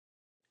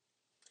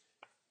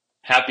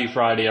Happy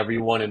Friday,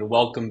 everyone, and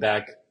welcome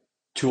back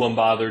to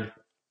Unbothered.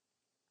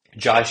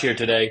 Josh here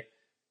today.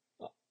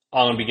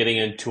 I'm going to be getting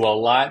into a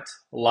lot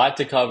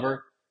to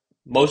cover.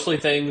 Mostly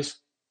things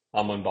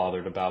I'm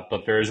unbothered about,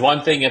 but there is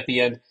one thing at the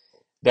end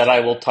that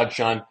I will touch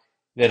on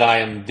that I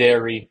am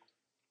very,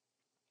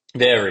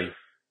 very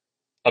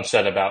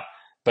upset about.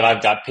 But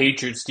I've got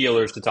Patriots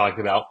Steelers to talk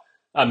about.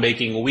 I'm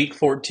making Week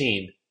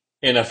 14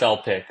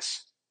 NFL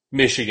picks.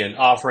 Michigan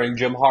offering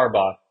Jim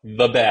Harbaugh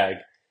the bag,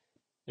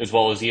 as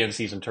well as the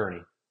in-season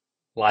tourney.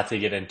 Lot to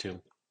get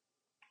into.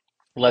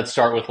 Let's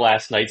start with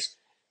last night's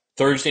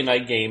Thursday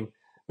night game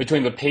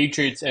between the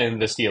Patriots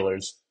and the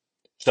Steelers.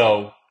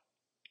 So,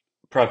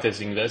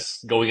 prefacing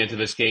this, going into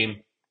this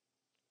game,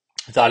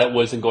 I thought it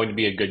wasn't going to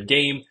be a good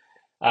game.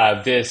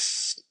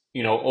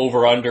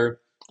 Over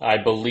under, I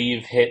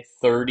believe, hit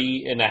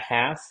 30 and a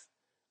half,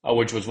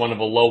 which was one of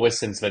the lowest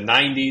since the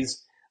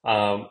 90s.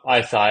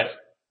 I thought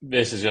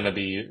this is going to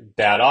be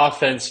bad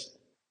offense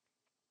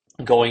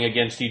going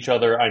against each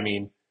other. I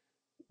mean,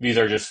 these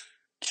are just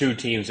two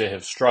teams that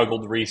have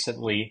struggled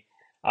recently,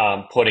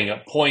 putting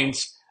up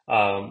points.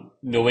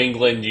 New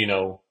England,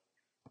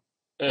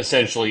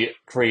 essentially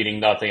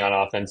creating nothing on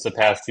offense the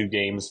past two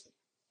games.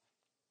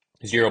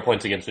 0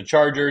 points against the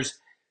Chargers,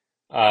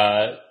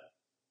 7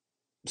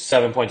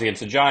 points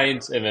against the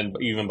Giants, and then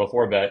even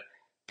before that,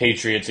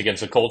 Patriots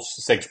against the Colts,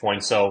 6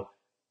 points. So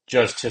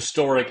just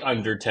historic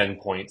under 10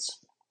 points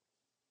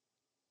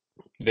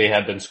they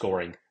have been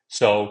scoring.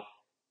 So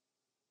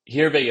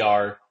here they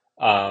are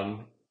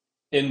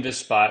in this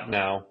spot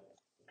now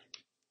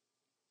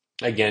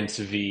against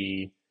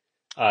the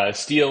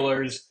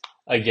Steelers.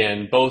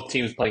 Again, both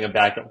teams playing a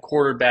backup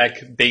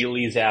quarterback,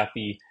 Bailey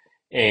Zappi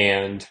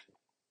and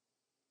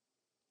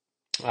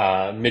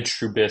Mitch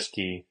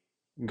Trubisky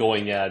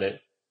going at it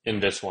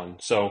in this one.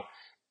 So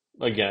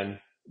again,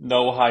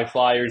 no high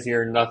flyers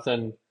here,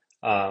 nothing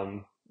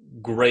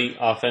great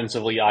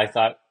offensively, I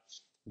thought.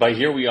 But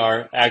here we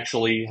are,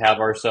 actually have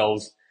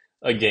ourselves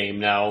a game.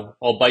 Now,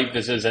 albeit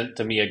this isn't,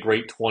 to me, a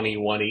great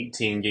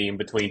 21-18 game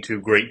between two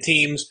great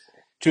teams,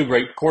 two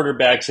great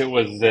quarterbacks, it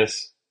was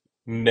this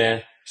meh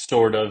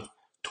sort of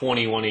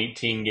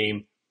 21-18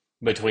 game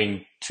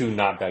between two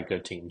not that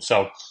good teams.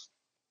 So,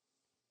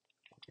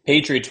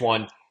 Patriots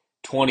won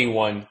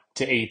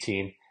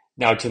 21-18.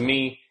 Now, to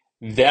me,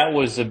 that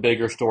was the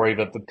bigger story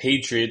that the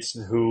Patriots,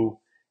 who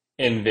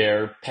in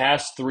their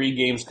past three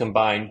games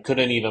combined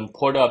couldn't even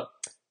put up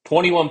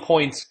 21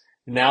 points,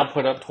 now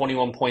put up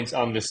 21 points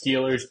on the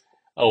Steelers.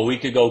 A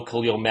week ago,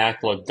 Khalil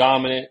Mack looked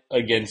dominant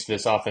against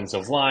this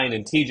offensive line,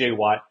 and TJ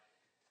Watt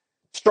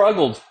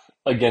struggled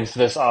against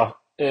this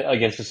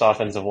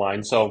offensive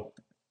line. So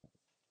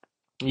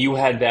you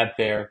had that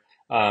there.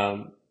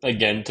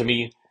 Again, to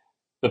me,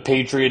 the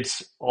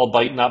Patriots,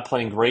 albeit not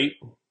playing great,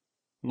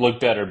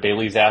 looked better.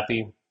 Bailey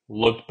Zappi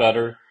looked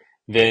better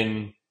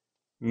than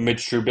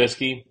Mitch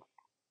Trubisky.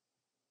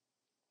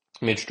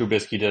 Mitch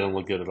Trubisky didn't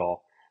look good at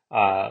all.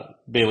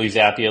 Bailey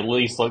Zappi at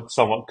least looked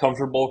somewhat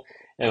comfortable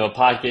in the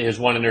pocket. His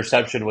one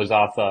interception was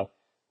off a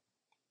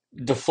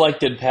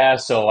deflected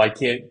pass, so I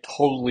can't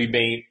totally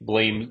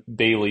blame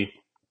Bailey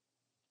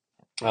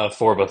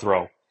for the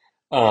throw.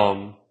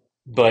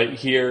 But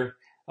here,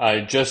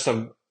 just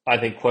some, I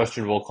think,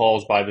 questionable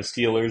calls by the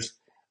Steelers.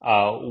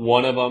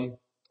 One of them,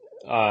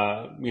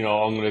 I'm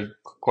going to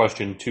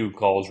question two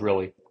calls,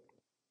 really.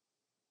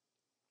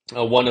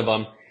 One of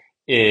them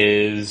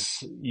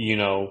is,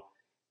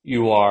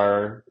 you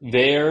are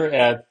there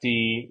at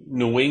the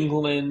New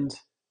England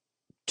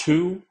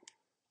the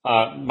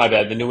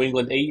New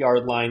England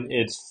 8-yard line.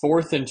 It's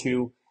 4th and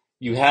 2.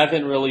 You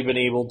haven't really been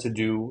able to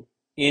do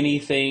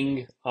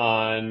anything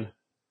on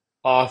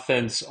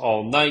offense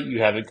all night.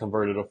 You haven't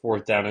converted a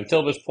fourth down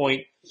until this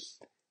point.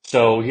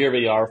 So here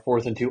we are,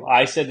 4th and 2.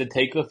 I said to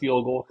take the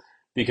field goal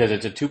because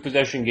it's a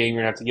two-possession game.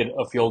 You're going to have to get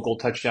a field goal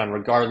touchdown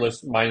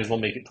regardless. Might as well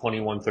make it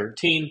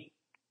 21-13.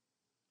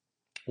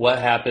 What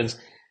happens?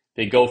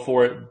 They go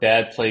for it.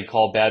 Bad play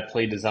call, bad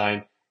play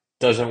design.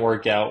 Doesn't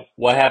work out.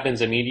 What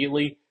happens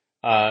immediately?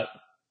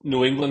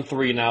 New England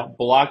 3-and-out,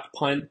 blocked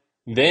punt.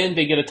 Then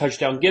they get a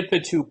touchdown, get the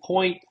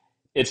 2-point.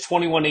 It's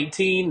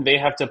 21-18. They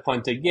have to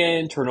punt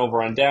again,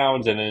 turnover on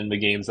downs, and then the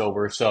game's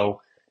over. So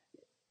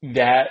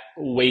that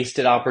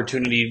wasted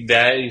opportunity,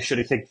 that you should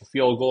have kicked the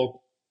field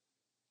goal.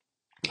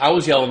 I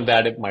was yelling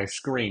that at my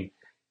screen.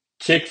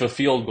 Kick the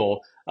field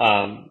goal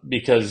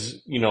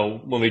because,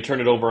 when we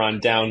turn it over on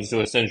downs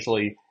to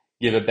essentially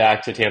give it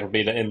back to Tampa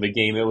Bay to end the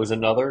game, it was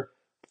another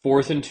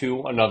 4th and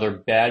 2, another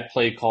bad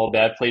play call,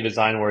 bad play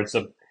design where it's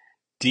a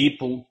deep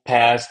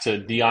pass to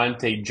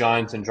Deontay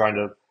Johnson trying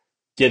to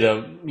get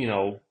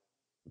a,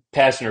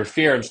 pass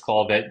interference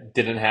call that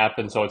didn't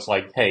happen. So it's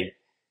like, hey,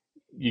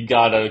 you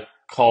got to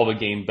call the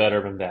game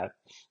better than that.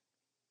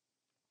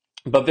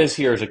 But this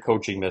here is a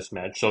coaching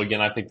mismatch. So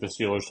again, I think the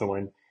Steelers will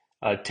win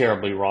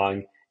terribly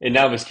wrong. And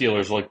now the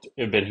Steelers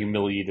have been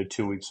humiliated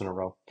 2 weeks in a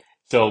row.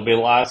 So they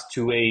lost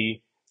to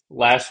a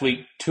last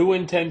week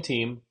 2-10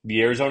 team.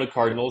 The Arizona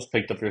Cardinals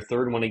picked up their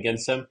third win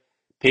against them.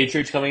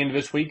 Patriots coming into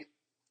this week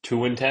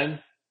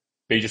 2-10.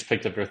 They just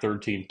picked up their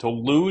third team. To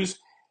lose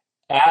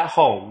at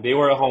home. They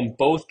were at home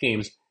both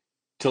games.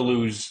 To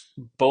lose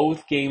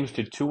both games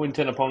to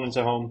 2-10 opponents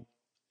at home,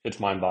 it's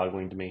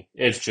mind-boggling to me.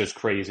 It's just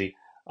crazy.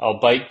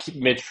 I'll bite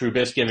Mitch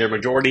Trubisky in their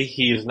majority.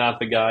 He is not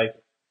the guy.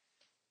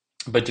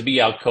 But to be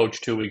outcoached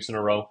 2 weeks in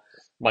a row,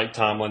 Mike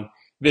Tomlin,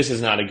 this is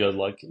not a good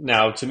look.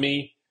 Now, to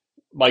me,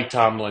 Mike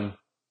Tomlin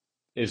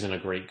isn't a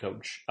great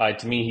coach.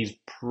 To me, he's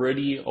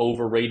pretty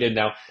overrated.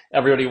 Now,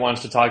 everybody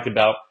wants to talk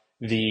about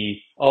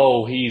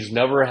he's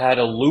never had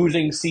a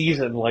losing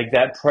season, like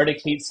that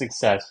predicates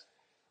success.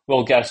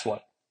 Well, guess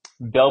what?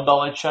 Bill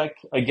Belichick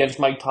against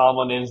Mike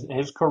Tomlin in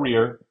his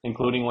career,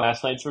 including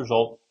last night's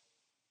result,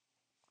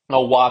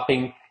 a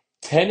whopping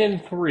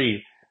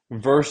 10-3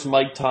 versus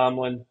Mike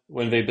Tomlin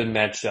when they've been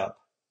matched up.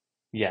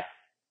 Yeah,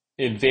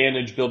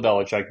 advantage Bill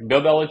Belichick.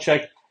 Bill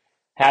Belichick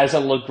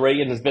hasn't looked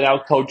great and has been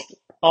outcoached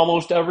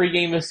almost every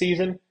game this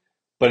season.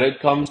 But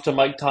it comes to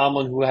Mike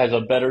Tomlin, who has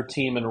a better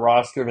team and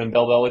roster than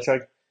Bill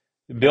Belichick.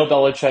 Bill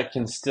Belichick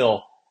can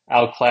still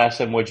outclass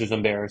him, which is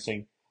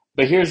embarrassing.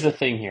 But here's the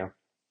thing here.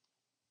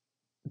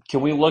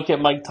 Can we look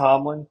at Mike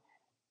Tomlin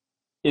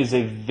as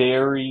a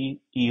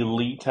very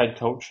elite head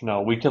coach?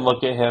 No, we can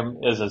look at him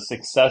as a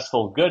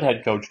successful, good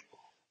head coach,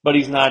 but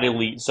he's not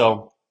elite.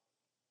 So,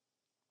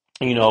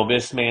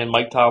 this man,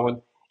 Mike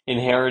Tomlin,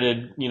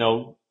 inherited,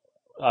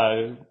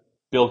 uh,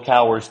 Bill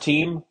Cowher's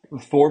team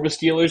for the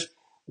Steelers.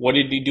 What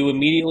did he do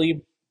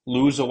immediately?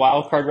 Lose a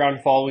wild card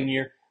round following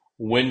year,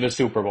 win the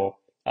Super Bowl.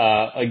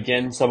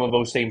 Again, some of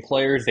those same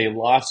players, they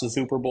lost the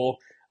Super Bowl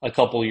a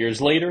couple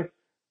years later.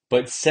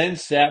 But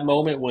since that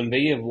moment when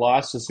they have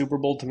lost the Super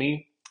Bowl to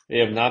me, they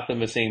have not been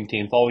the same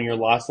team. Following year,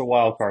 lost the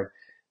wild card,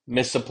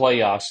 missed the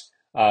playoffs.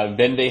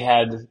 Then they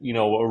had,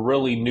 a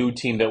really new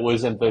team that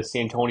wasn't the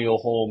Santonio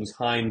Holmes,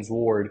 Hines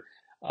Ward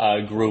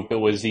group. It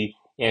was the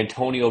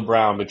Antonio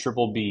Brown, the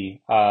Triple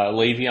B,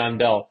 Le'Veon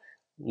Bell,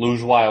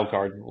 lose wild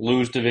card,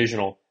 lose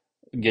divisional,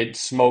 get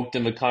smoked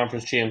in the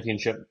conference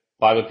championship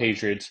by the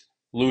Patriots,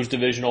 lose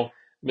divisional,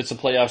 miss the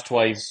playoffs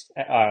twice,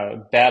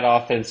 bad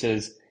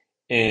offenses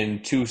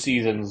in 2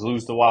 seasons,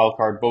 lose the wild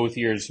card both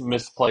years,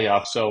 miss the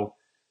playoffs. So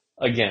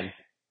again,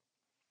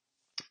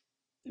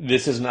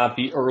 this is not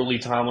the early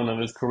Tomlin of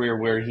his career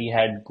where he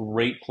had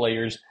great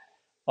players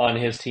on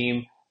his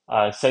team.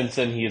 Since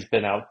then, he has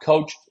been out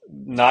coached.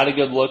 Not a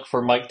good look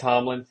for Mike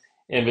Tomlin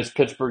and his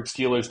Pittsburgh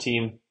Steelers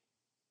team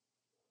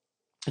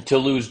to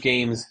lose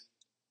games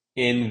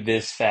in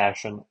this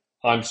fashion.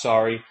 I'm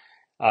sorry.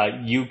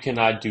 You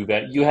cannot do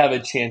that. You have a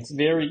chance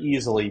very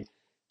easily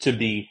to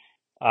be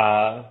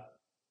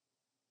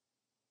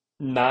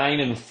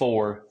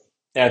 9-4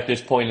 at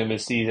this point in the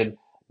season,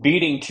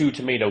 beating two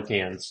tomato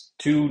cans,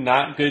 two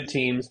not good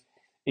teams,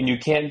 and you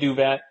can't do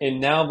that.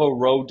 And now the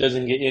road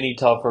doesn't get any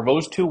tougher.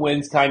 Those two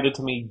wins kind of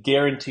to me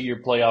guarantee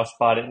your playoff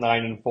spot at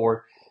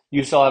 9-4.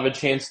 You still have a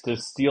chance to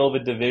steal the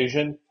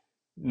division.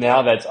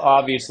 Now that's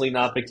obviously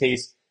not the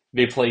case.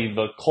 They play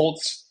the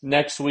Colts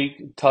next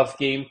week, tough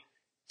game.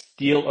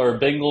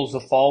 Bengals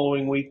the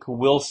following week.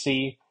 We'll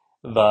see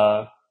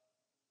the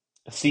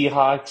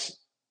Seahawks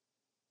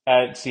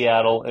at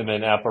Seattle and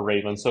then at the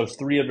Ravens. So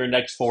 3 of their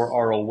next 4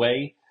 are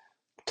away.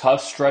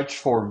 Tough stretch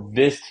for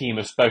this team,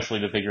 especially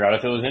to figure out.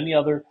 If it was any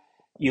other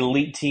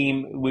elite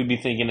team, we'd be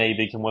thinking, hey,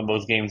 they can win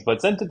those games.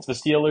 But since it's the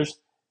Steelers,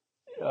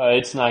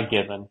 it's not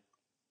given.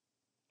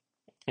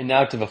 And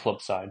now to the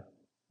flip side,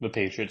 the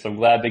Patriots. I'm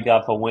glad they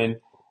got the win.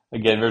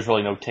 Again, there's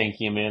really no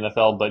tanking in the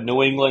NFL, but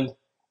New England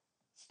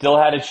still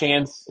had a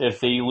chance if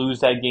they lose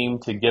that game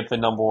to get the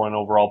number 1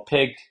 overall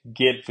pick,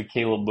 get the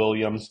Caleb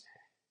Williams.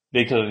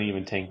 They couldn't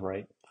even tank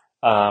right.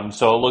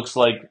 So it looks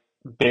like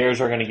Bears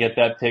are going to get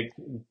that pick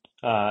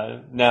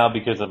now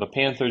because of the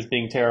Panthers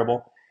being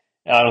terrible.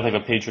 I don't think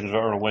the Patriots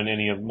are going to win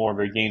any of more of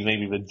their games.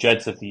 Maybe the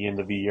Jets at the end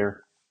of the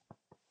year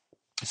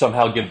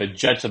somehow give the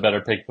Jets a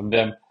better pick than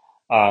them.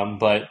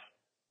 But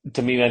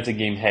to me, that's a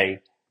game. Hey,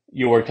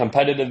 you were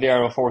competitive there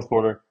in the fourth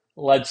quarter.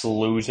 Let's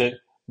lose it.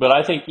 But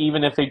I think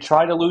even if they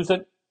try to lose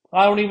it,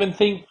 I don't even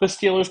think the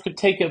Steelers could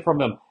take it from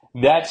them.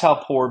 That's how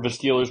poor the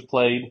Steelers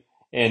played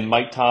and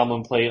Mike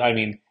Tomlin played. I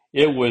mean,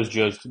 it was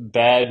just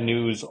bad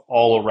news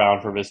all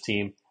around for this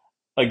team.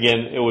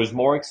 Again, it was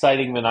more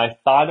exciting than I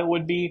thought it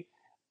would be,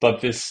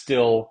 but this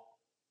still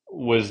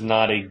was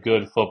not a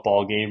good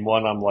football game.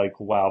 One, I'm like,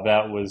 wow,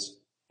 that was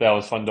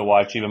fun to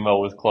watch, even though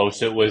it was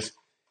close. It was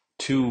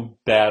two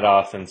bad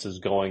offenses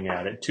going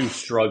at it, two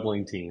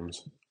struggling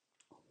teams.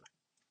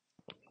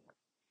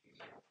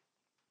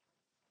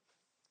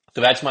 So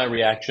that's my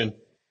reaction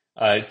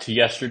to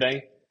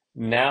yesterday.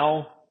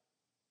 Now,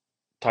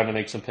 time to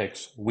make some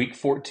picks. Week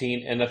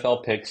 14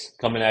 NFL picks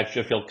coming at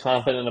you. Feel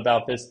confident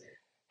about this.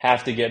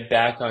 Have to get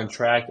back on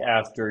track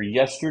after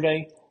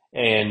yesterday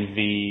and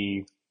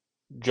the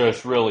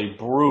just really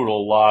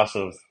brutal loss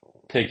of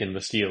picking the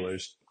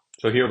Steelers.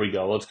 So here we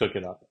go. Let's cook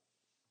it up.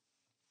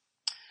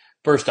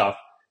 First off,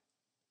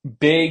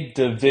 big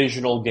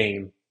divisional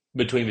game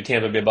between the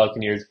Tampa Bay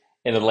Buccaneers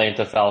and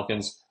Atlanta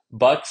Falcons.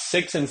 Bucks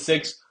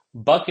 6-6,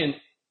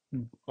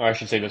 or I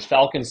should say this,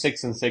 Falcons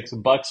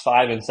 6-6, Bucks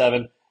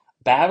 5-7.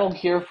 Battle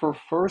here for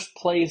first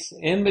place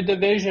in the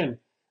division.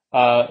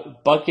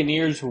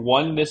 Buccaneers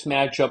won this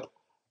matchup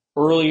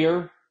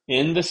earlier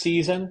in the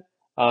season.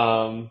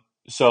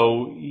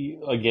 So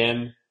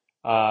again,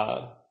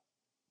 uh,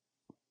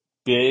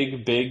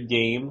 big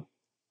game.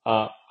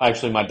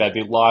 Actually, my bad.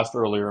 They lost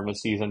earlier in the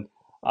season.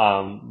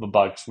 The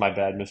Bucks, my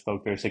bad,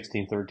 misspoke there.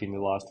 16-13, they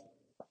lost.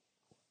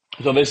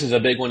 So this is a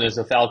big one as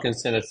the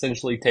Falcons can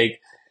essentially take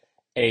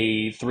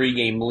a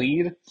three-game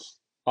lead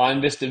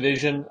on this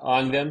division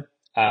on them.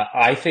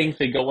 I think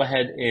they go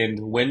ahead and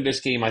win this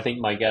game. I think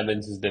Mike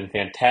Evans has been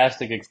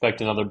fantastic. Expect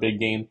another big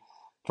game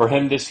for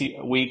him this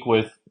week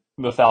with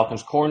the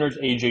Falcons corners,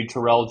 AJ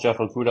Terrell, Jeff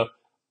Okuda,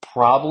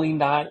 probably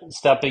not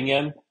stepping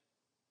in,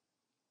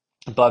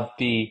 but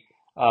the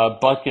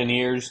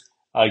Buccaneers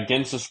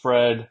against the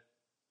spread,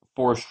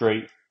 four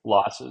straight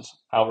losses,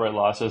 outright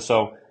losses.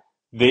 So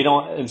they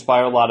don't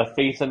inspire a lot of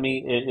faith in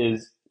me. It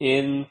is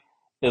in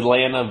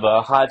Atlanta.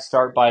 The hot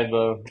start by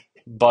the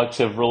Bucks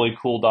have really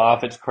cooled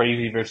off. It's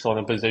crazy they're still in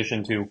a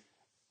position to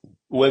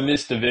win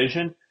this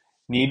division.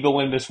 Need to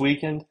win this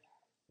weekend.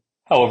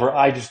 However,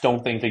 I just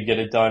don't think they get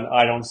it done.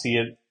 I don't see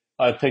it.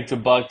 I picked the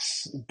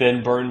Bucks,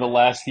 been burned the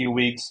last few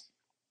weeks.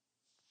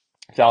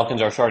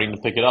 Falcons are starting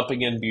to pick it up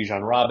again.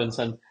 Bijan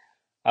Robinson.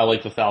 I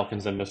like the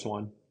Falcons in this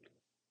one.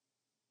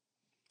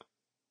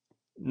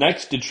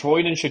 Next,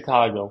 Detroit and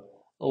Chicago.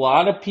 A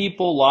lot of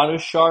people, a lot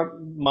of sharp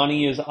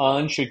money is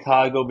on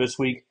Chicago this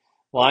week.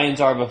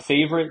 Lions are the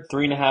favorite,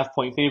 3.5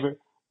 point favorite,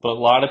 but a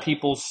lot of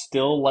people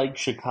still like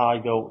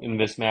Chicago in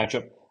this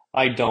matchup.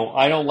 I don't.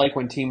 I don't like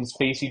when teams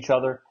face each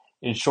other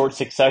in short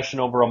succession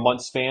over a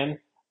month span.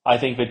 I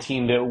think the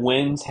team that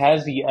wins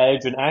has the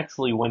edge and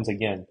actually wins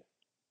again.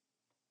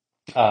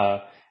 Uh,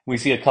 we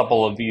see a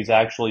couple of these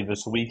actually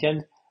this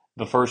weekend.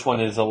 The first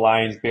one is the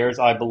Lions Bears.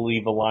 I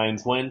believe the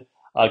Lions win.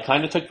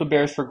 Kind of took the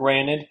Bears for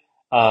granted.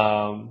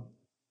 Um,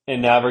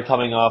 and now they're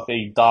coming off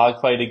a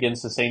dogfight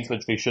against the Saints,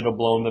 which they should have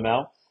blown them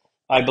out.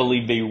 I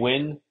believe they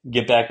win,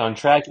 get back on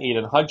track.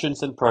 Aiden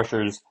Hutchinson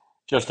pressures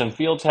Justin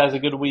Fields has a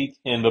good week,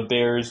 and the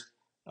Bears,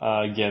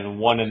 again,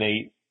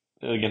 1-8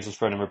 against the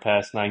spread in their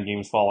past 9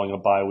 games following a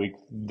bye week.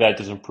 That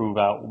doesn't prove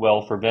out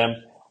well for them.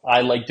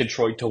 I like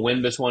Detroit to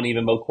win this one,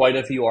 even though quite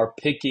a few are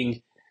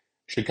picking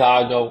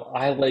Chicago.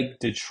 I like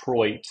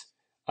Detroit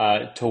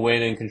to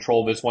win and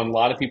control this one. A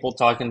lot of people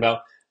talking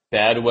about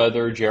bad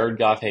weather. Jared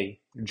Goff, hey,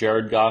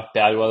 Jared Goff,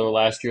 bad weather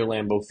last year,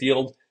 Lambeau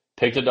Field.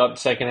 Picked it up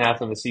second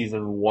half of the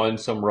season, won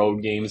some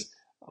road games.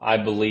 I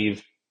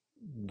believe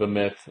the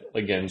myth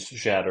again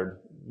shattered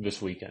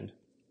this weekend.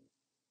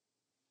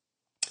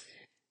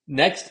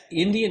 Next,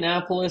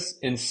 Indianapolis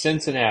and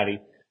Cincinnati.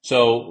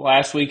 So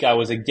last week I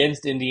was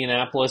against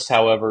Indianapolis.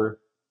 However,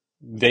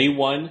 they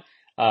won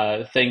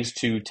thanks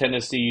to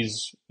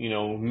Tennessee's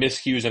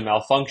miscues and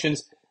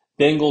malfunctions.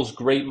 Bengals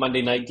great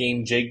Monday night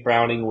game. Jake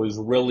Browning was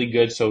really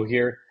good. So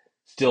here,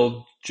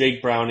 still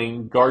Jake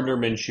Browning, Gardner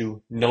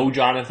Minshew, no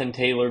Jonathan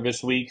Taylor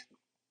this week.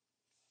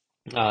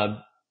 Uh,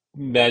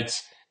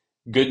 that's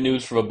good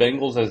news for the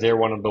Bengals as they're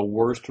one of the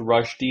worst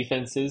rush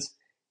defenses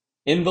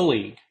in the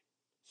league.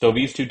 So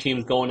these two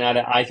teams going at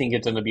it, I think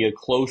it's going to be a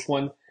close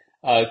one.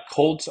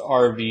 Colts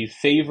are the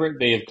favorite.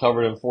 They have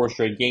covered in four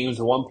straight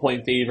games, 1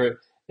 point favorite.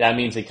 That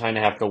means they kind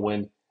of have to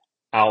win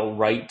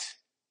outright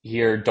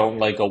here. Don't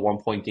like a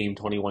 1 point game,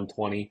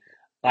 21-20.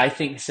 I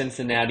think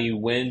Cincinnati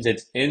wins.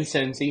 It's in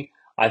Cincy.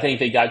 I think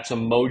they got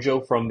some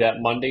mojo from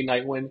that Monday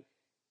night win.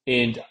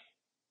 And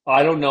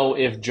I don't know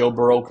if Joe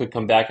Burrow could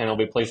come back. I know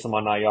they placed him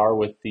on IR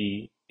with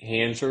the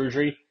hand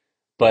surgery.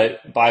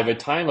 But by the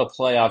time a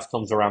playoffs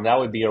comes around, that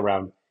would be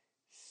around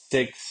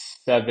 6,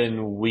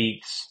 7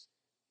 weeks.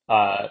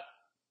 Uh,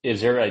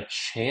 is there a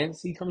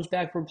chance he comes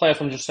back for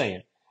playoffs? I'm just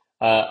saying.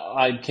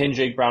 Can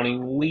Jake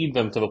Browning lead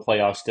them to the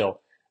playoffs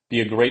still? Be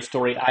a great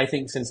story. I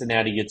think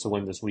Cincinnati gets a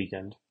win this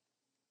weekend.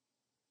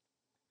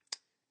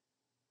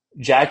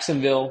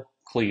 Jacksonville,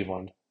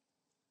 Cleveland.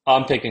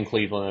 I'm picking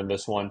Cleveland in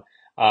this one.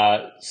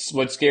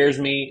 What scares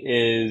me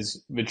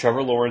is the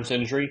Trevor Lawrence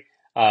injury.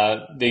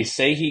 They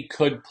say he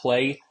could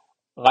play.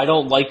 I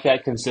don't like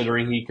that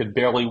considering he could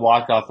barely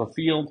walk off the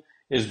field,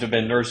 has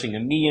been nursing a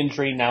knee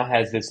injury, now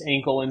has this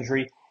ankle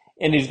injury,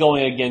 and he's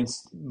going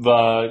against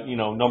the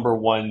number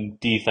one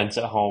defense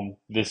at home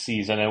this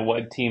season. And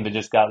what team that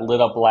just got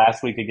lit up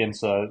last week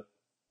against the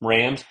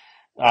Rams?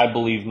 I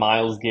believe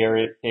Myles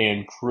Garrett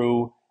and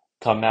crew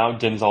come out.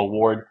 Denzel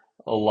Ward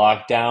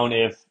locked down.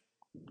 If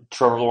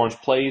Trevor Lawrence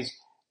plays,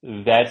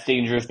 that's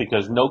dangerous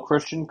because no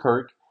Christian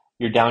Kirk.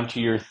 You're down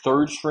to your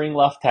third string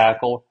left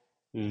tackle.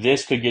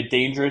 This could get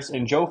dangerous.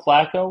 And Joe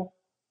Flacco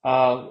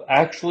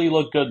actually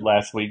looked good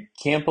last week.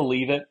 Can't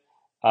believe it.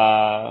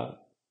 Uh,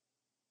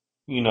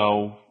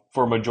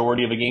 for a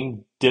majority of the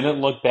game,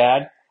 didn't look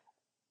bad.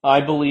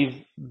 I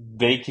believe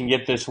they can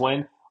get this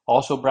win.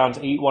 Also, Browns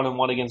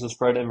 8-1-1 against the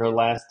spread in their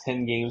last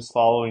 10 games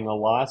following a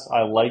loss.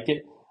 I like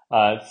it.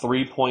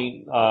 3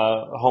 point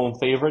home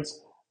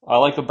favorites. I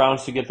like the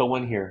Browns to get the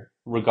win here,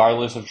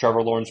 regardless if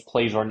Trevor Lawrence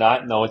plays or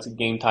not. No, it's a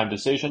game time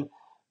decision,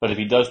 but if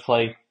he does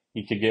play,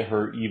 he could get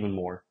hurt even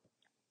more.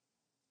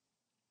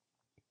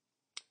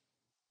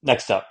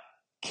 Next up,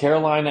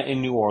 Carolina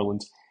and New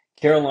Orleans.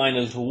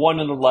 Carolina's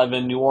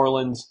 1-11. New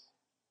Orleans,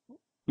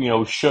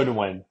 should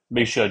win.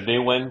 They should. They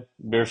win.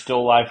 They're still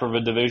alive for the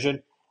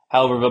division.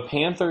 However, the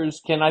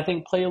Panthers can, I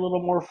think, play a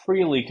little more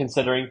freely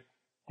considering,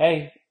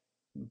 hey,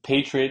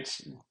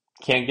 Patriots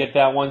can't get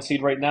that one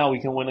seed right now.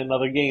 We can win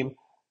another game.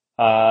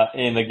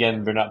 And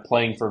again, they're not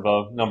playing for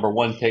the number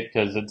one pick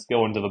because it's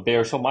going to the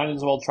Bears. So might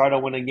as well try to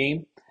win a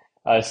game.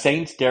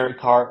 Saints, Derek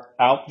Carr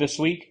out this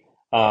week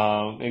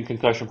in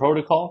concussion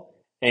protocol.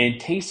 And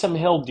Taysom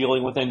Hill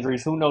dealing with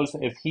injuries. Who knows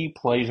if he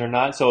plays or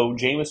not. So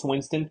Jameis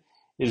Winston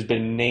has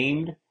been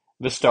named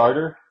the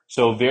starter.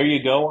 So there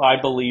you go. I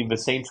believe the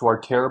Saints, who are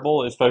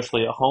terrible,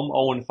 especially at home,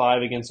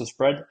 0-5 against the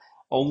spread,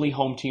 only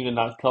home team to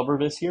not cover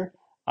this year.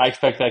 I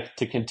expect that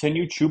to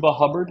continue. Chuba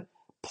Hubbard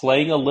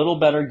playing a little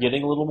better,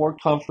 getting a little more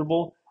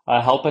comfortable,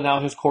 helping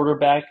out his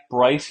quarterback,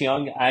 Bryce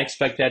Young. I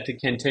expect that to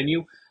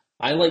continue.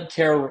 I like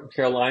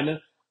Carolina,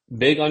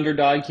 big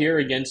underdog here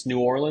against New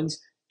Orleans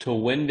to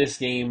win this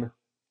game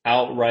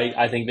outright.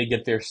 I think they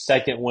get their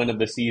second win of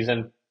the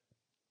season.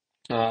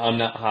 I'm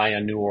not high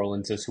on New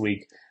Orleans this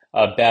week.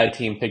 A bad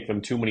team picked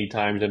them too many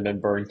times and been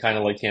burned, kind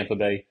of like Tampa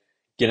Bay.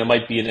 Again, it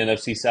might be an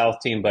NFC South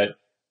team, but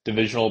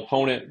divisional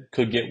opponent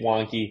could get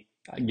wonky.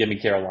 Give me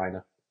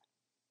Carolina.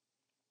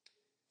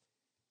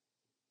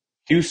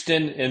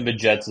 Houston and the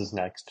Jets is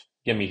next.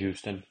 Give me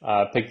Houston.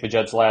 Picked the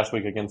Jets last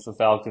week against the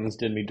Falcons.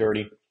 Did me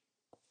dirty.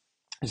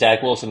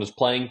 Zach Wilson is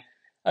playing.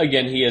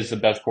 Again, he is the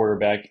best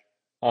quarterback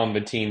on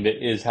the team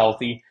that is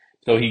healthy,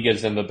 so he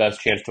gives them the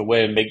best chance to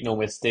win. Make no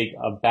mistake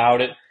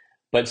about it.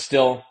 But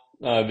still,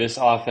 this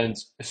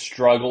offense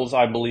struggles.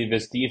 I believe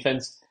this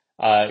defense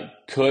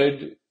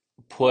could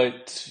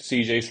put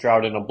CJ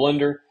Stroud in a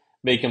blender,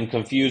 make him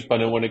confused,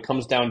 but when it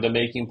comes down to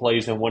making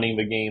plays and winning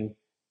the game,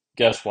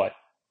 guess what?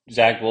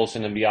 Zach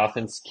Wilson and the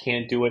offense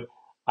can't do it.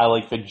 I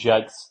like the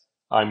Jets.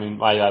 I mean,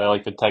 my God, I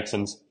like the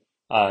Texans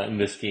in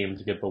this game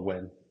to get the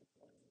win.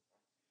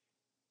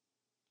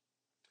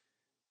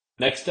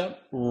 Next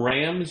up,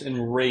 Rams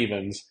and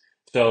Ravens.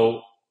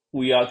 So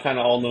we kind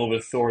of all know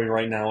the story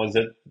right now is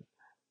that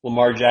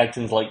Lamar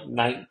Jackson's like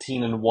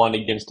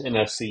 19-1 against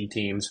NFC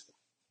teams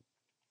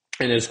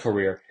in his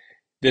career.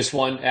 This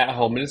one at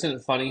home, and isn't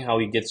it funny how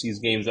he gets these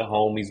games at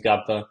home? He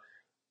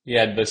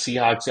had the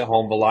Seahawks at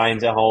home, the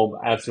Lions at home,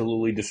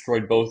 absolutely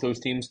destroyed both those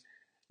teams.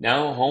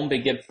 Now at home they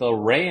get the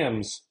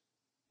Rams,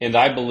 and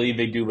I believe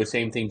they do the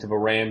same thing to the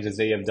Rams as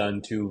they have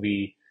done to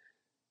the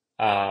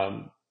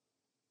um,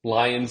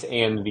 Lions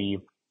and the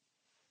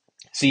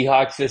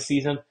Seahawks this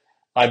season.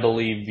 I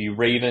believe the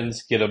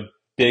Ravens get a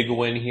big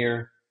win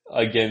here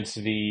against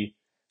the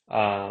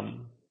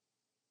um,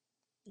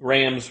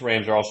 Rams.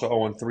 Rams are also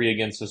 0-3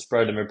 against the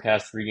spread in their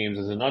past three games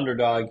as an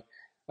underdog.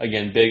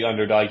 Again, big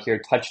underdog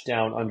here,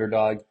 touchdown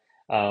underdog.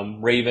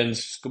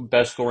 Ravens,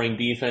 best scoring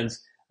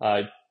defense,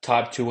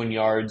 top two in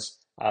yards,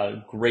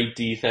 great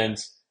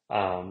defense.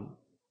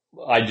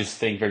 I just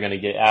think they're going to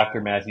get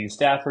after Matthew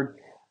Stafford.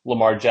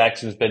 Lamar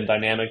Jackson's been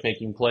dynamic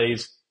making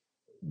plays.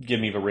 Give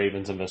me the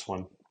Ravens in this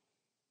one.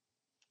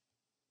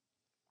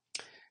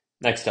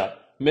 Next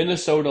up,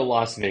 Minnesota,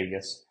 Las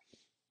Vegas.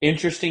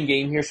 Interesting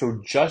game here.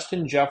 So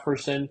Justin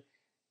Jefferson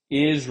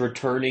is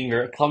returning.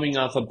 They're coming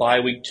off a bye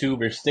week 2.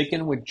 They're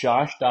sticking with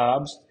Josh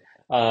Dobbs.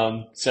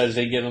 Says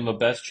they give him the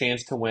best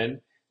chance to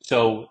win.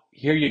 So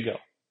here you go.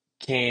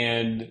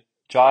 Can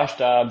Josh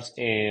Dobbs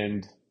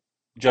and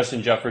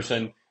Justin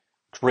Jefferson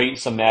create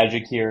some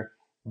magic here,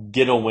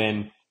 get a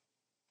win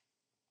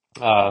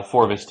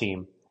for this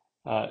team?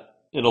 Uh,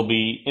 it'll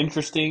be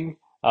interesting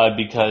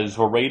because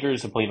the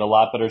Raiders have played a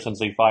lot better since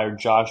they fired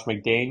Josh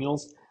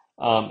McDaniels.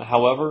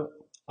 However,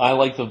 I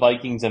like the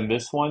Vikings in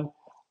this one.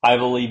 I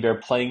believe they're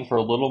playing for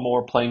a little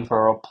more, playing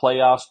for a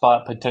playoff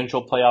spot,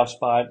 potential playoff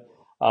spot.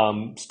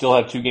 Still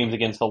have two games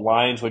against the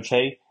Lions, which,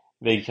 hey,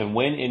 they can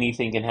win.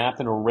 Anything can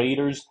happen.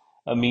 Raiders,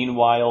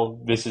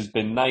 meanwhile, this has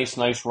been nice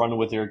run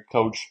with their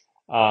coach,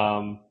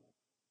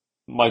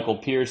 Michael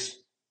Pierce,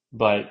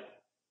 but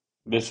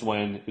this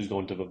win is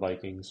going to the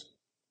Vikings.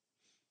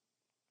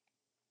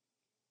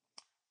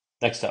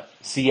 Next up,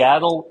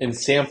 Seattle and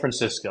San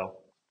Francisco.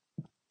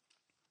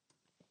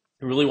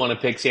 I really want to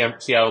pick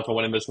Seattle to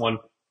win in this one.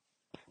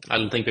 I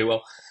don't think they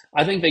will.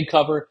 I think they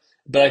cover,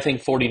 but I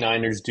think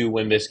 49ers do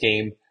win this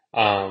game.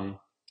 Again,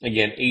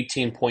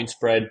 18-point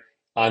spread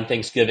on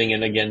Thanksgiving.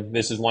 And again,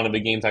 this is one of the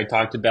games I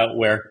talked about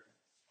where,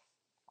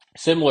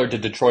 similar to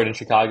Detroit and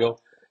Chicago,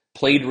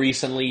 played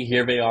recently.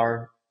 Here they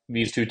are.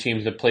 These two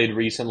teams have played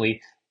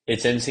recently.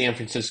 It's in San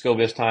Francisco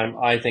this time.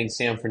 I think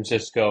San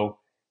Francisco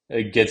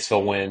gets the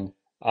win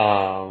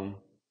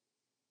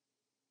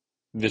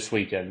this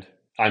weekend.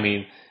 I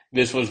mean,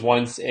 this was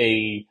once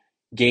a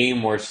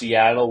game where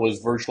Seattle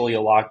was virtually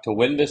a lock to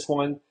win this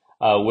one.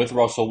 With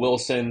Russell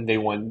Wilson, they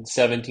won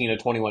 17 to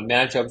 21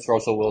 matchups.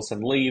 Russell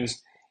Wilson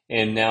leaves,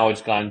 and now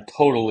it's gone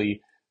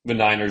totally the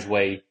Niners'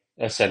 way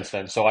since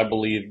then. So I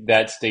believe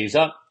that stays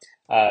up.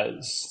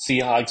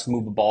 Seahawks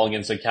move the ball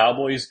against the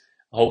Cowboys.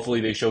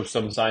 Hopefully, they show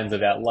some signs of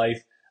that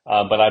life.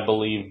 But I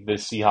believe the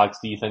Seahawks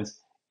defense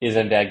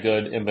isn't that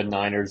good, and the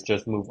Niners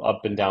just move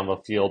up and down the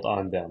field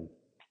on them.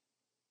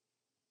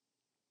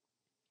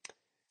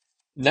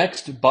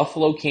 Next,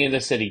 Buffalo,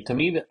 Kansas City. To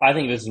me, I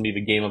think this is going to be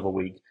the game of the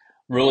week.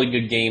 Really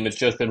good game. It's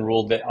just been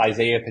ruled that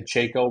Isaiah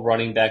Pacheco,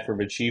 running back for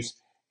the Chiefs,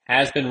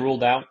 has been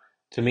ruled out.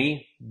 To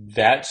me,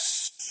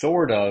 that's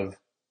sort of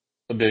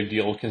a big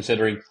deal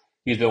considering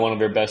he's been one of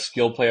their best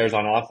skill players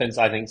on offense.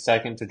 I think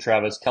second to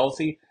Travis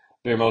Kelce,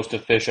 their most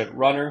efficient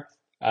runner.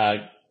 Uh,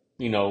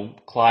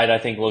 Clyde, I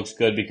think, looks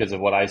good because of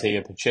what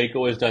Isaiah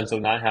Pacheco has done. So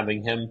not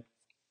having him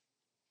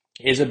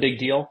is a big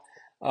deal.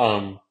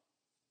 Um,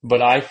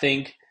 but I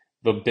think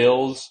the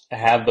Bills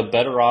have the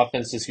better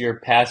offense this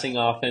year, passing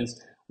offense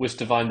with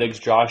Stephon Diggs.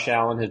 Josh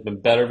Allen has been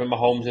better than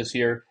Mahomes this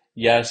year.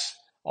 Yes,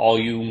 all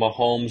you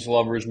Mahomes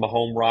lovers,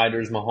 Mahomes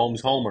riders,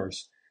 Mahomes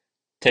homers,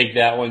 take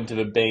that one to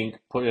the bank,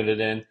 put it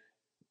in.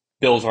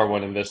 Bills are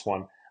winning this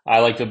one. I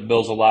like the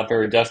Bills a lot.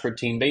 They're a desperate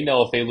team. They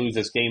know if they lose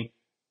this game,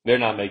 they're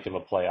not making the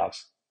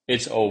playoffs.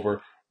 It's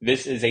over.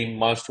 This is a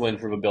must win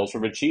for the Bills.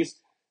 For the Chiefs,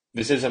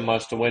 this is a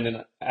must win.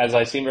 And as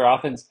I see their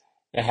offense,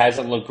 it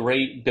hasn't looked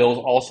great. Bills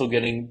also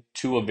getting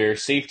two of their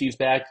safeties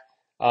back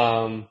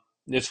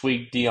this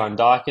week, Deion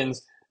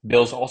Dawkins.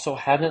 Bills also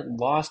haven't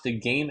lost a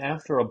game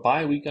after a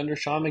bye week under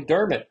Sean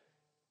McDermott.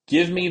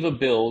 Give me the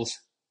Bills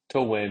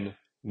to win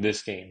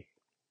this game.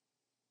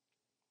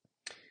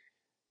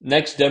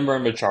 Next, Denver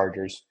and the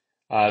Chargers.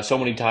 So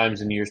many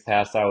times in years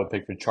past, I would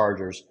pick the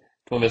Chargers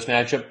to win this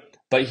matchup.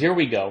 But here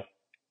we go.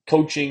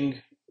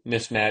 Coaching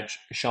mismatch.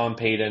 Sean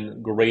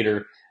Payton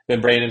greater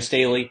than Brandon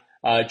Staley.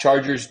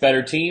 Chargers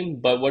better team,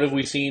 but what have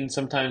we seen?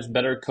 Sometimes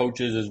better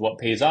coaches is what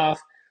pays off.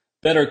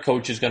 Better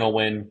coach is going to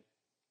win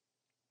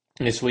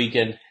this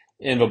weekend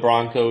in the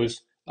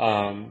Broncos.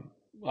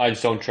 I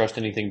just don't trust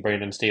anything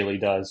Brandon Staley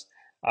does.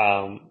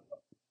 Um,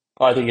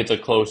 I think it's a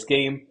close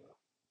game,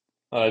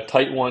 a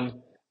tight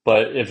one.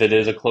 But if it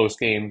is a close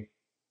game,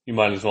 you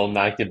might as well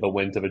not give the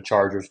win to the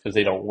Chargers because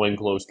they don't win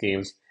close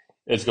games.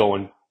 It's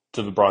going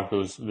to the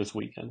Broncos this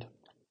weekend.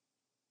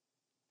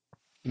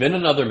 Then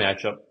another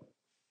matchup.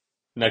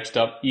 Next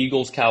up,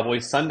 Eagles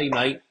Cowboys Sunday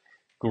night.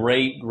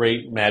 Great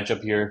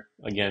matchup here.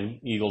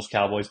 Again, Eagles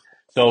Cowboys.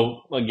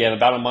 So again,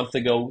 about a month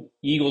ago,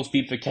 Eagles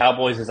beat the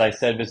Cowboys. As I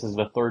said, this is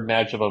the third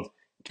matchup of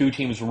two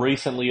teams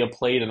recently have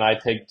played, and I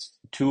picked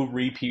two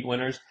repeat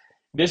winners.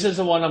 This is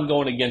the one I'm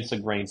going against the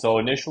grain. So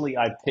initially,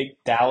 I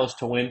picked Dallas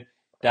to win.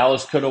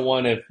 Dallas could have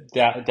won if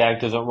Dak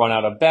doesn't run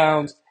out of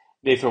bounds.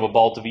 They throw a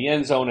ball to the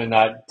end zone and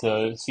not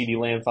to CeeDee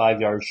Lamb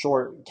 5 yards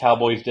short.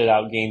 Cowboys did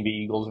outgain the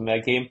Eagles in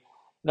that game.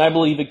 And I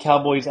believe the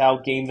Cowboys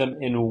outgained them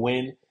and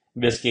win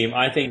this game.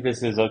 I think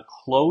this is a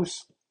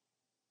close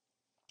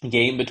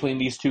game between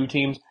these two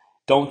teams.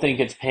 Don't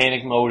think it's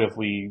panic mode if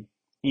we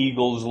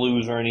Eagles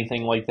lose or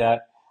anything like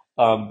that.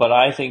 But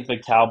I think the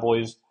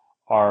Cowboys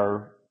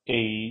are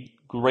a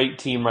great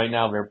team right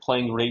now. They're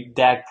playing great.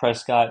 Dak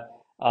Prescott,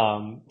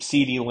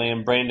 CeeDee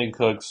Lamb, Brandon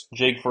Cooks,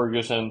 Jake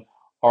Ferguson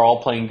are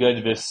all playing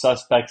good. This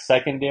suspect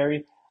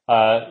secondary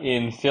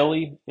in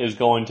Philly is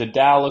going to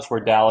Dallas,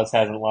 where Dallas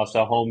hasn't lost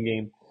a home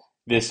game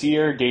this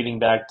year, dating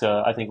back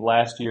to, I think,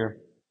 last year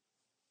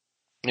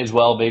as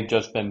well. They've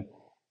just been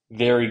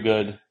very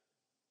good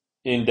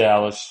in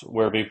Dallas,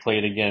 where they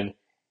played again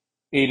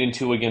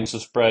 8-2 against the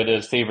spread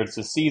as favorites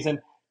this season,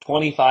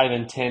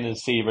 25-10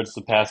 as favorites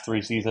the past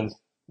three seasons.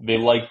 They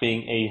like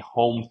being a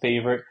home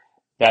favorite.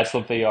 That's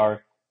what they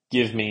are.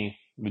 Give me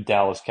the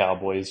Dallas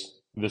Cowboys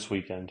this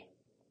weekend.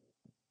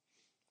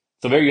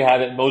 So there you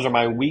have it. Those are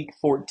my Week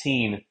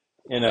 14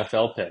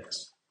 NFL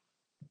picks.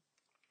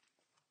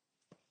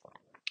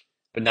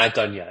 But not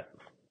done yet.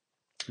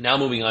 Now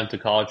moving on to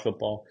college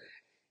football,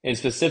 and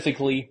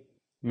specifically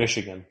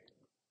Michigan.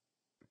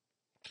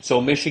 So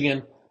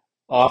Michigan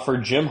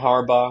offered Jim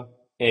Harbaugh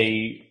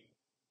a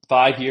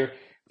 5-year,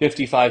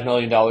 $55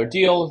 million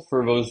deal.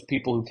 For those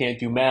people who can't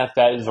do math,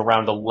 that is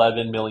around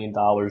 $11 million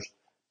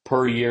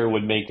per year,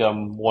 would make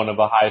him one of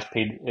the highest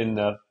paid in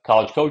the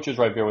college coaches,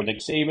 right there with Nick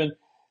Saban.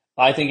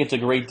 I think it's a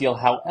great deal.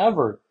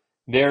 However,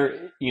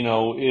 there,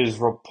 is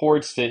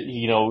reports that,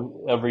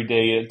 every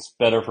day it's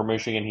better for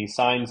Michigan. He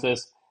signs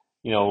this,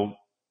 you know,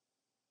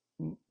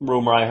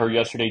 rumor I heard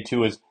yesterday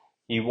too is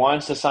he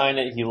wants to sign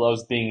it. He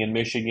loves being in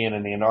Michigan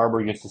and Ann Arbor.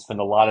 He gets to spend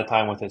a lot of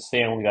time with his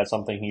family. That's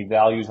something he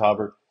values.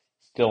 However,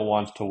 still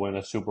wants to win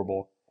a Super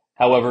Bowl.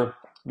 However,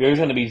 there's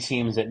going to be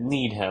teams that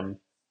need him,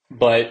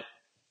 but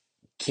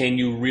can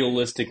you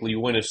realistically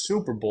win a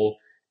Super Bowl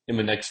in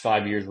the next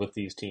 5 years with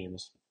these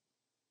teams?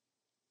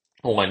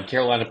 One,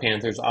 Carolina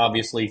Panthers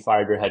obviously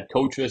fired their head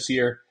coach this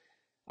year.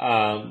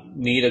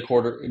 Need a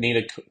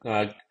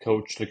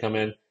coach to come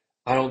in.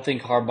 I don't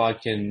think Harbaugh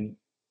can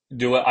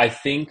do it. I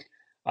think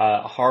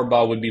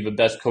Harbaugh would be the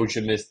best coach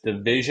in this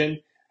division.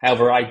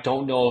 However, I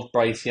don't know if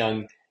Bryce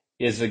Young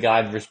is the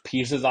guy. There's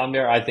pieces on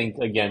there. I think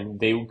again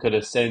they could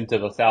ascend to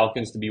the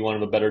Falcons to be one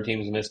of the better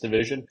teams in this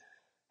division.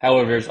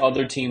 However, there's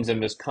other teams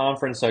in this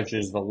conference such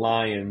as the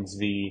Lions,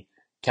 the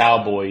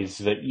Cowboys,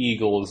 the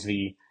Eagles,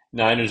 the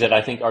Niners that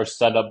I think are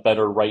set up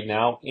better right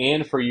now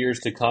and for years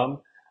to come.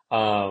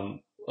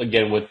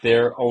 Again, with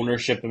their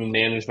ownership and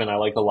management, I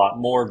like a lot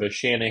more. The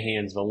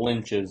Shanahans, the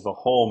Lynches, the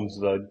Holmes,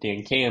 the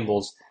Dan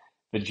Campbells,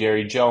 the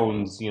Jerry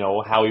Jones,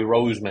 Howie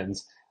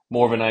Rosemans,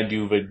 more than I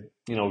do the,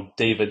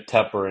 David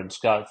Tepper and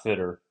Scott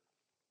Fitter.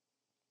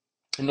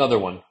 Another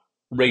one,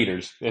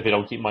 Raiders, if they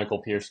don't keep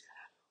Michael Pierce.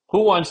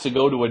 Who wants to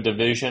go to a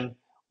division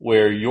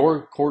where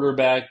your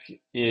quarterback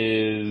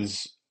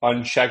is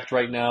unchecked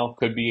right now,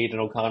 could be Aiden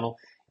O'Connell,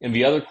 and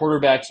the other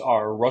quarterbacks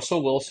are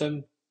Russell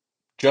Wilson,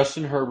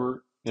 Justin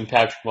Herbert, and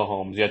Patrick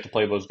Mahomes? You have to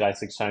play those guys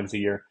 6 times a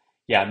year.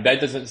 Yeah, that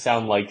doesn't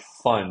sound like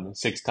fun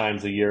 6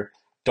 times a year.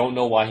 Don't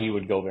know why he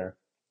would go there.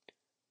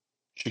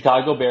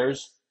 Chicago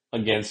Bears,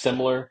 again,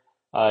 similar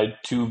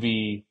to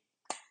the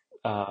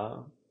uh,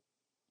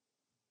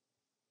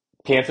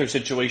 Panther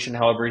situation.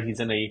 However, he's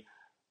in a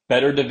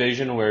better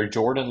division where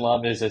Jordan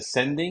Love is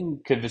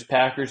ascending. Could this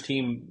Packers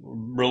team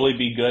really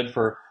be good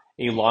for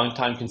a long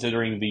time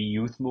considering the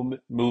youth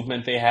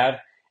movement they have?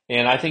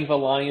 And I think the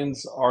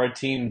Lions are a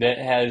team that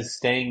has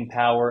staying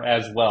power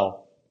as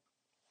well.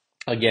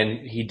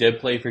 Again, he did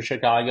play for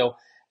Chicago.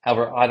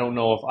 However, I don't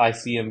know if I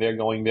see him there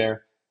going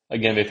there.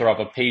 Again, they throw out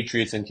the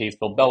Patriots in case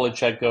Bill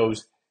Belichick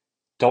goes.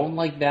 Don't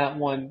like that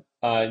one.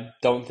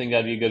 Don't think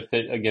that'd be a good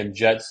fit. Again,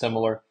 Jets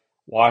similar.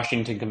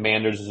 Washington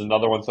Commanders is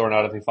another one thrown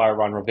out if they fire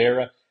Ron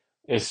Rivera.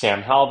 Is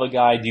Sam Howell the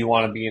guy? Do you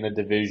want to be in a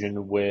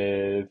division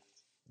with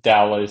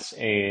Dallas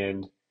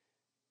and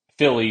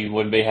Philly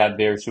when they had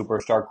their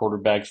superstar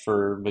quarterbacks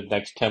for the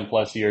next 10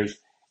 plus years?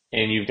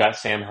 And you've got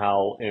Sam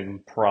Howell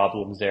and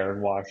problems there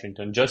in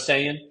Washington. Just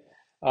saying.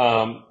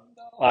 Um,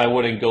 I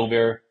wouldn't go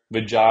there.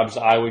 The jobs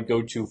I would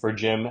go to for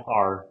Jim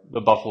are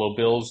the Buffalo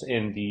Bills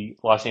and the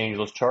Los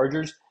Angeles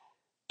Chargers.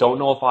 Don't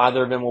know if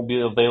either of them will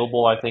be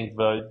available. I think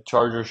the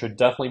Chargers should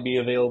definitely be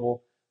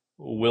available.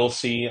 We'll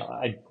see.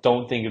 I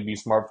don't think it'd be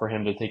smart for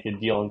him to take a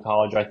deal in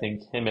college. I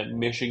think him at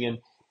Michigan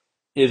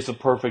is the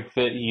perfect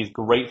fit. He's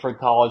great for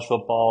college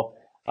football.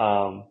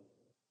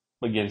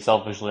 Again,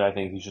 selfishly, I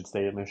think he should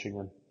stay at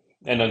Michigan.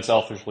 And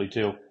unselfishly,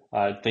 too,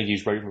 I think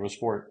he's great for the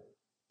sport.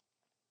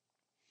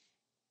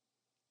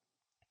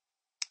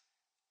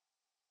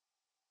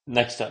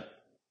 Next up,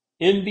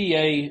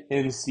 NBA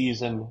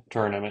in-season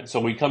tournament. So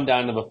we come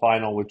down to the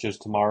final, which is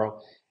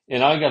tomorrow.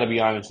 And I got to be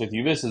honest with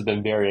you, this has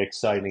been very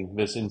exciting,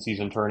 this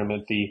in-season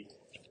tournament. The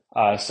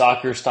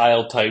soccer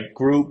style type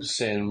groups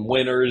and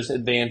winners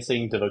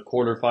advancing to the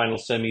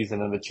quarterfinal semis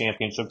and then the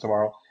championship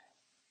tomorrow.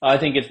 I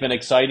think it's been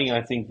exciting.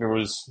 I think there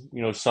was,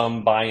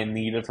 some buy-in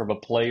needed from the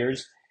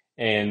players.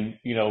 And,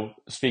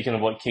 speaking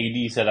of what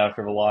KD said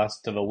after the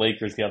loss to the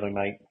Lakers the other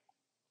night,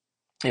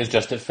 is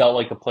just it felt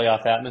like a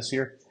playoff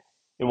atmosphere.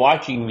 And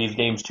watching these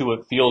games too,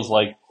 it feels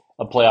like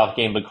a playoff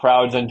game. The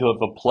crowd's into it.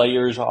 The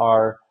players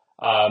are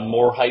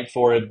more hyped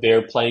for it.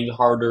 They're playing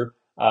harder.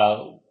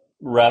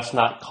 Refs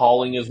not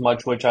calling as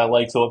much, which I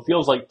like. So it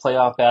feels like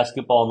playoff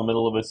basketball in the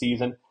middle of a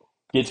season.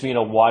 Gets me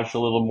to watch a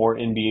little more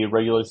NBA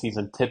regular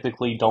season.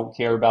 Typically don't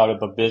care about it,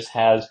 but this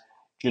has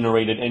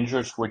generated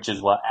interest, which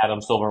is what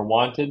Adam Silver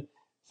wanted.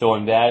 So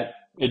in that,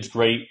 it's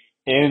great.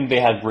 And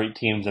they have great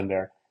teams in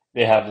there.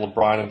 They have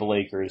LeBron and the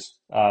Lakers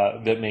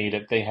that made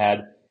it. They had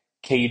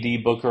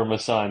KD, Booker, and the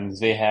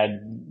Suns. They had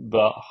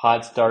the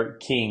hot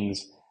start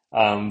Kings, the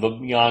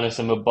Giannis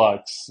and the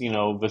Bucks. The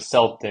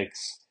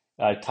Celtics,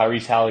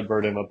 Tyrese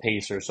Halliburton, the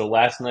Pacers. So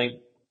last night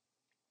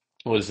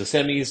was the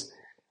semis.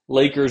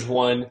 Lakers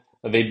won.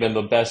 They've been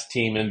the best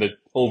team in the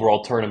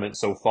overall tournament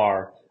so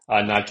far,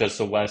 not just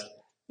the West.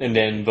 And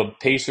then the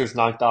Pacers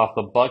knocked off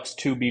the Bucks,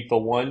 two beat the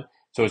one.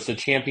 So it's the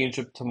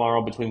championship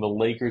tomorrow between the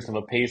Lakers and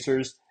the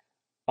Pacers.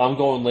 I'm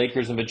going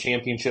Lakers in the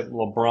championship.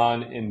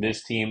 LeBron and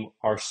this team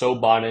are so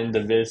bought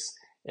into this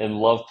and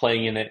love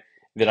playing in it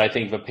that I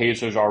think the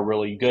Pacers are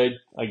really good.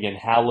 Again,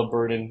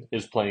 Halliburton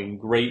is playing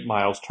great.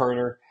 Miles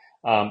Turner.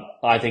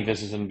 I think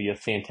this is going to be a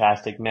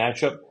fantastic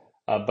matchup.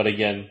 But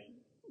again,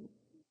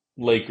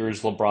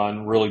 Lakers,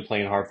 LeBron really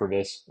playing hard for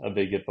this.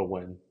 They get the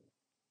win.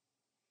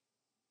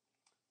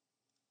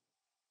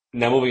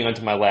 Now moving on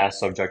to my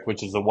last subject,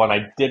 which is the one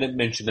I didn't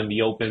mention in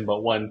the open,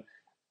 but one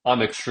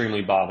I'm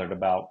extremely bothered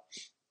about,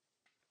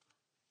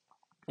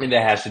 and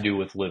that has to do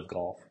with Live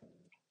Golf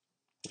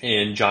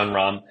and John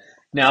Rahm.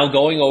 Now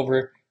going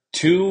over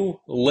to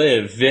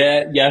Live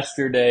that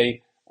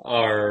yesterday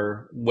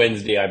or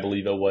Wednesday, I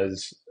believe it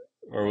was,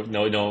 or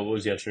no, it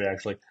was yesterday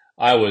actually.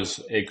 I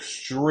was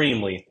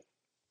extremely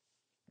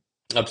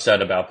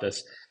upset about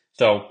this.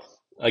 So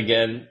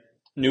again,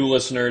 new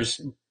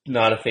listeners,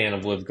 not a fan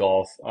of Live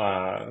Golf.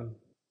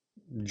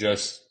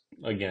 Just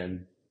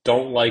again,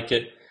 don't like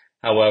it.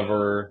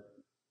 However,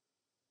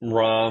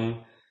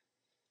 Rom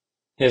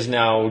has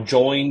now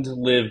joined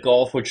Live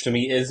Golf, which to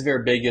me is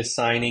their biggest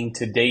signing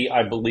to date.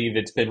 I believe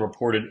it's been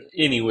reported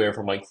anywhere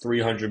from like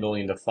 $300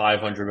 million to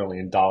 $500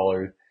 million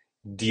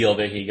deal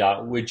that he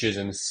got, which is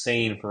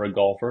insane for a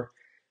golfer.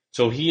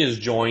 So he has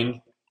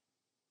joined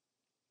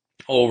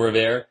over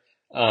there.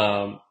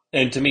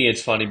 And to me,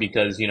 it's funny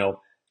because,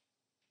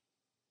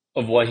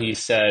 of what he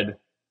said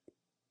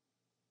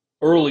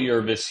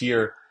earlier this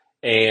year,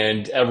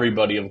 and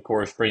everybody, of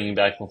course, bringing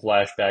back the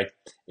flashback.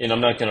 And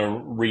I'm not going to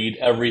read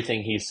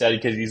everything he said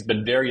because he's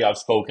been very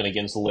outspoken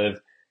against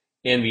Liv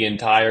in the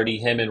entirety.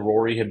 Him and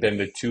Rory have been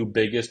the two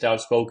biggest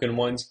outspoken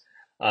ones.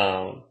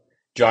 John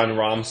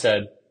Rahm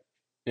said,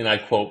 and I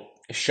quote,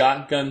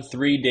 Shotgun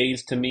 3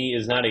 days to me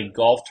is not a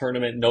golf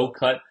tournament, no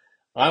cut.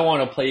 I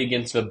want to play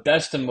against the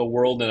best in the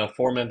world in a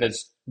format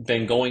that's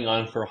been going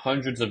on for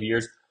hundreds of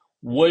years.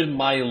 Would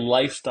my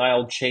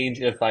lifestyle change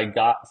if I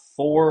got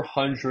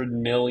 $400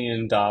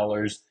 million?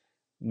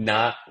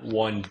 Not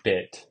one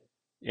bit.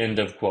 End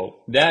of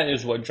quote. That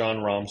is what John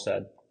Rahm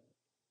said.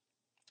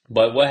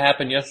 But what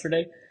happened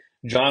yesterday?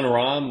 John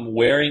Rahm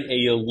wearing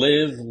a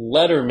Liv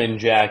Letterman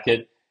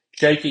jacket,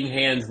 shaking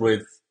hands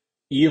with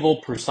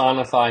evil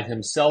personified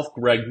himself,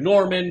 Greg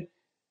Norman,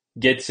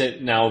 gets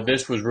it. Now,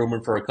 this was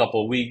rumored for a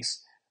couple of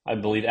weeks. I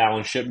believe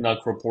Alan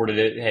Shipnuck reported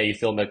it. Hey,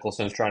 Phil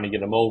Mickelson's trying to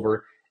get him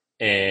over.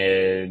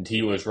 And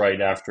he was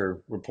right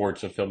after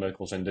reports of Phil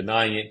Mickelson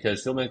denying it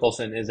because Phil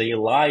Mickelson is a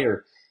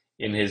liar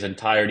in his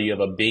entirety of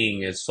a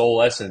being. His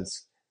sole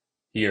essence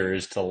here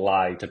is to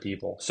lie to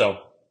people. So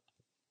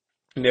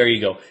there you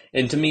go.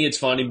 And to me, it's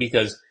funny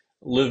because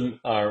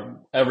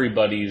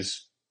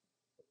everybody's,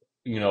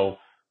 you know,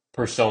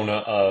 persona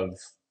of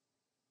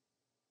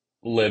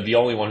Liv, the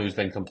only one who's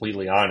been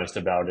completely honest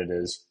about it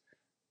is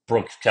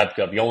Brooks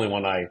Koepka. The only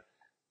one I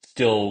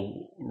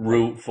still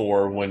root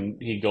for when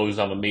he goes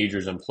on the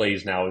majors and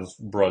plays now is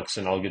Brooks,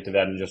 and I'll get to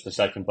that in just a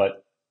second.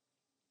 But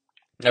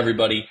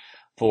everybody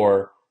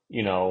for,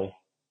 Phil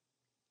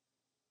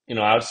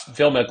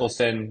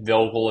Mickelson,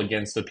 vocal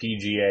against the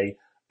PGA,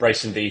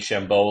 Bryson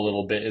DeChambeau a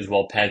little bit as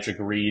well, Patrick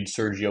Reed,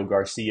 Sergio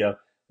Garcia,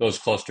 those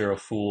cluster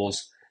of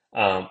fools.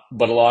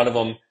 But a lot of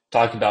them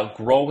talk about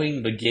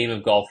growing the game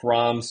of golf.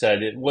 Rahm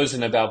said it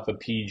wasn't about the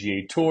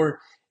PGA Tour.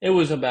 It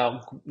was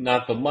about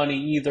not the money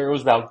either. It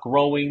was about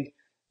growing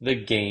the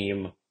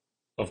game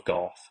of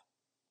golf.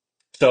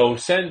 So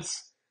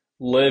since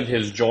Liv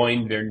has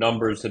joined, their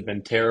numbers have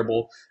been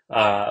terrible.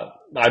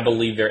 I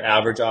believe their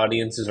average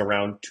audience is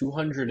around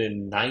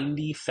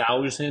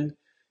 290,000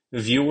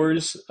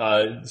 viewers.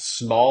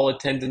 Small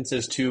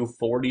attendances too,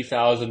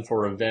 40,000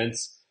 for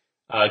events,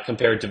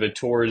 compared to the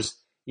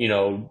tour's,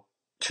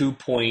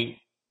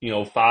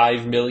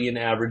 2.5 million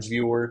average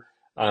viewer,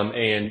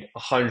 and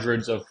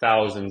hundreds of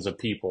thousands of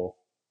people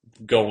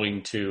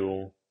going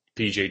to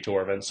PGA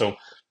Tour events. So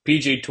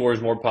PGA Tour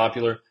is more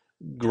popular.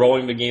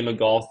 Growing the game of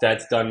golf,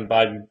 that's done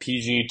by the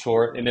PGA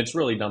Tour, and it's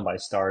really done by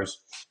stars,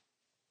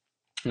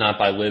 not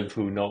by Liv,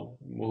 who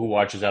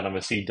watches that on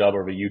a C Dub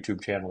or a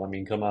YouTube channel. I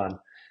mean, come on.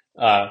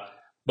 Uh,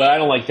 but I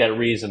don't like that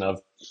reason of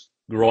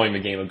growing the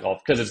game of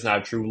golf because it's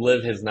not true.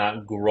 Liv has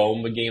not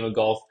grown the game of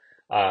golf.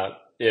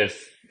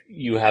 If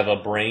you have a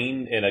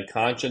brain and a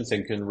conscience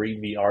and can read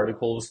the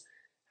articles,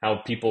 how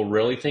people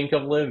really think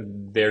of Liv,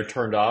 they're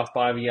turned off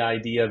by the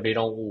idea. They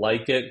don't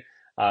like it.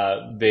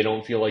 They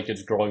don't feel like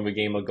it's growing the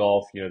game of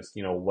golf. It's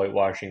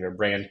whitewashing their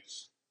brand,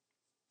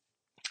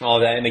 all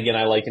that. And again,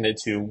 I liken it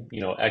to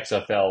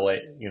XFL,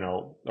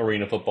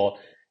 arena football.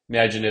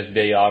 Imagine if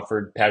they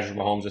offered Patrick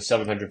Mahomes a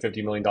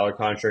 $750 million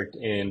contract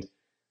and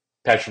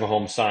Patrick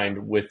Mahomes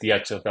signed with the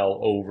XFL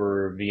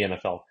over the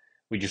NFL.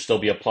 Would you still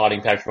be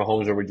applauding Patrick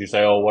Mahomes, or would you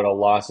say, "Oh, what a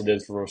loss it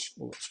is for a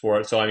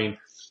sport"? So I mean,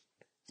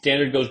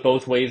 standard goes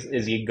both ways.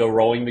 Is he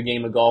growing the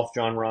game of golf,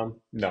 John Rahm?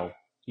 No,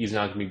 he's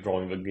not going to be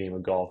growing the game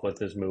of golf with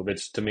this move.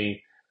 It's, to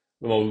me,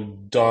 the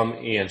most dumb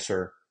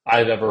answer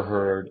I've ever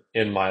heard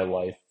in my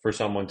life for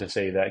someone to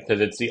say that, because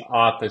it's the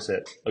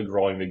opposite of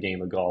growing the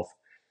game of golf.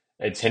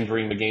 It's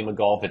hindering the game of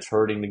golf. It's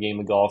hurting the game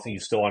of golf. And you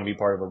still want to be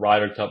part of a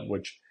Ryder Cup,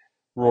 which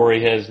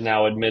Rory has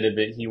now admitted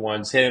that he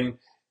wants him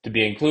to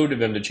be included,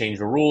 them to change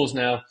the rules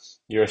now.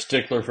 You're a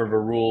stickler for the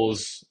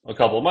rules a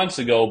couple of months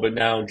ago, but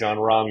now John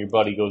Rahm, your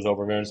buddy, goes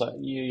over there and it's like,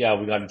 yeah,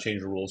 we got to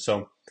change the rules.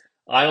 So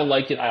I don't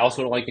like it. I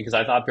also don't like it because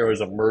I thought there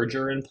was a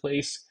merger in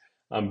place.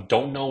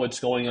 Don't know what's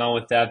going on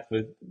with that,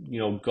 but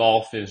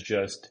golf is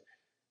just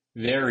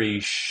very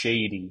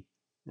shady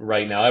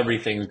right now.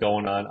 Everything's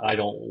going on. I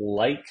don't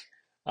like.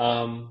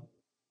 Um,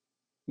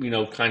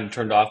 kind of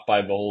turned off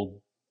by the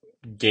whole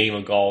game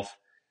of golf.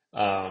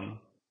 Um,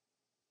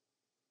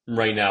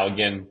 right now,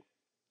 again,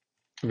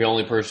 the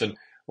only person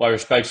who I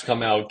respect's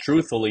come out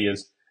truthfully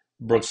is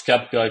Brooks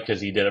Koepka because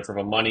he did it for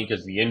the money,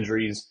 because of the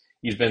injuries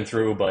he's been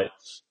through. But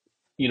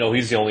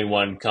he's the only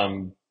one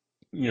come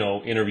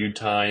interview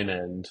time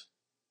and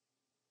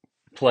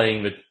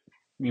playing the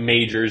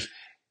majors,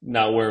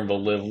 not wearing the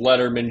Liv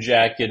Letterman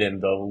jacket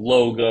and the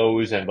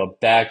logos and the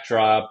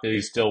backdrop.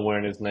 He's still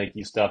wearing his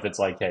Nike stuff. It's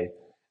like, hey,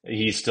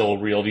 he's still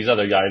real. These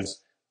other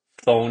guys,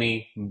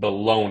 phony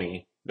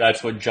baloney.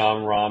 That's what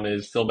John Rahm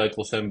is. Phil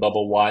Mickelson,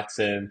 Bubba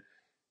Watson,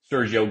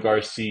 Sergio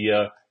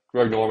Garcia,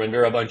 Greg Norman.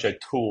 They're a bunch of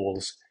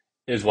tools,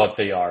 is what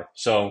they are.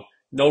 So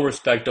no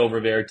respect over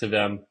there to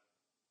them.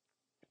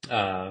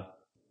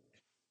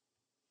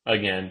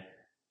 Again,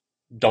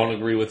 don't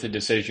agree with the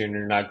decision.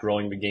 You're not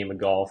growing the game of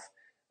golf.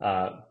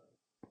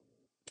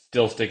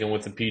 Still sticking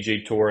with the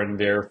PGA Tour and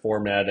their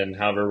format and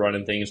how they're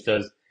running things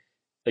because,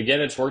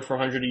 again, it's worked for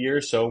 100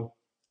 years, so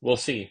we'll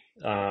see.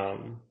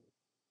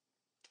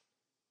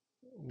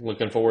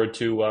 Looking forward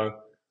to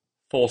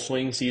full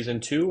swing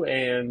season 2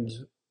 and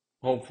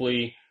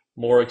hopefully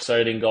more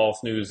exciting golf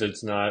news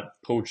that's not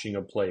poaching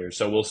of players.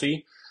 So we'll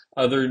see.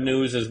 Other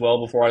news as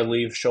well before I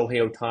leave,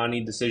 Shohei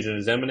Ohtani decision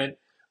is imminent.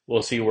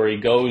 We'll see where he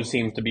goes.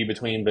 Seems to be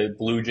between the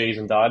Blue Jays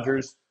and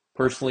Dodgers.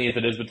 Personally, if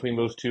it is between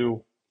those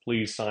two,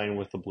 please sign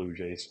with the Blue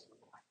Jays.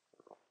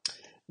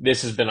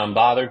 This has been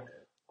Unbothered.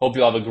 Hope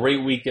you have a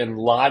great weekend.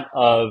 Lot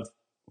of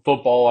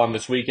football on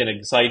this weekend.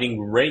 Exciting,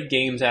 great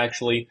games,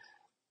 actually.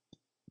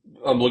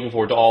 I'm looking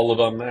forward to all of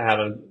them,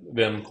 having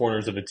them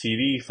corners of a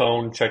TV,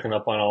 phone, checking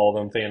up on all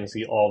of them,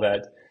 fantasy, all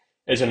that.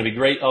 It's going to be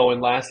great. Oh,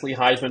 and lastly,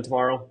 Heisman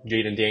tomorrow.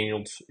 Jaden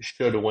Daniels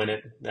should win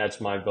it.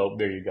 That's my vote.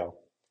 There you go.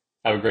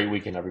 Have a great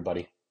weekend,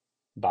 everybody.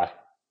 Bye.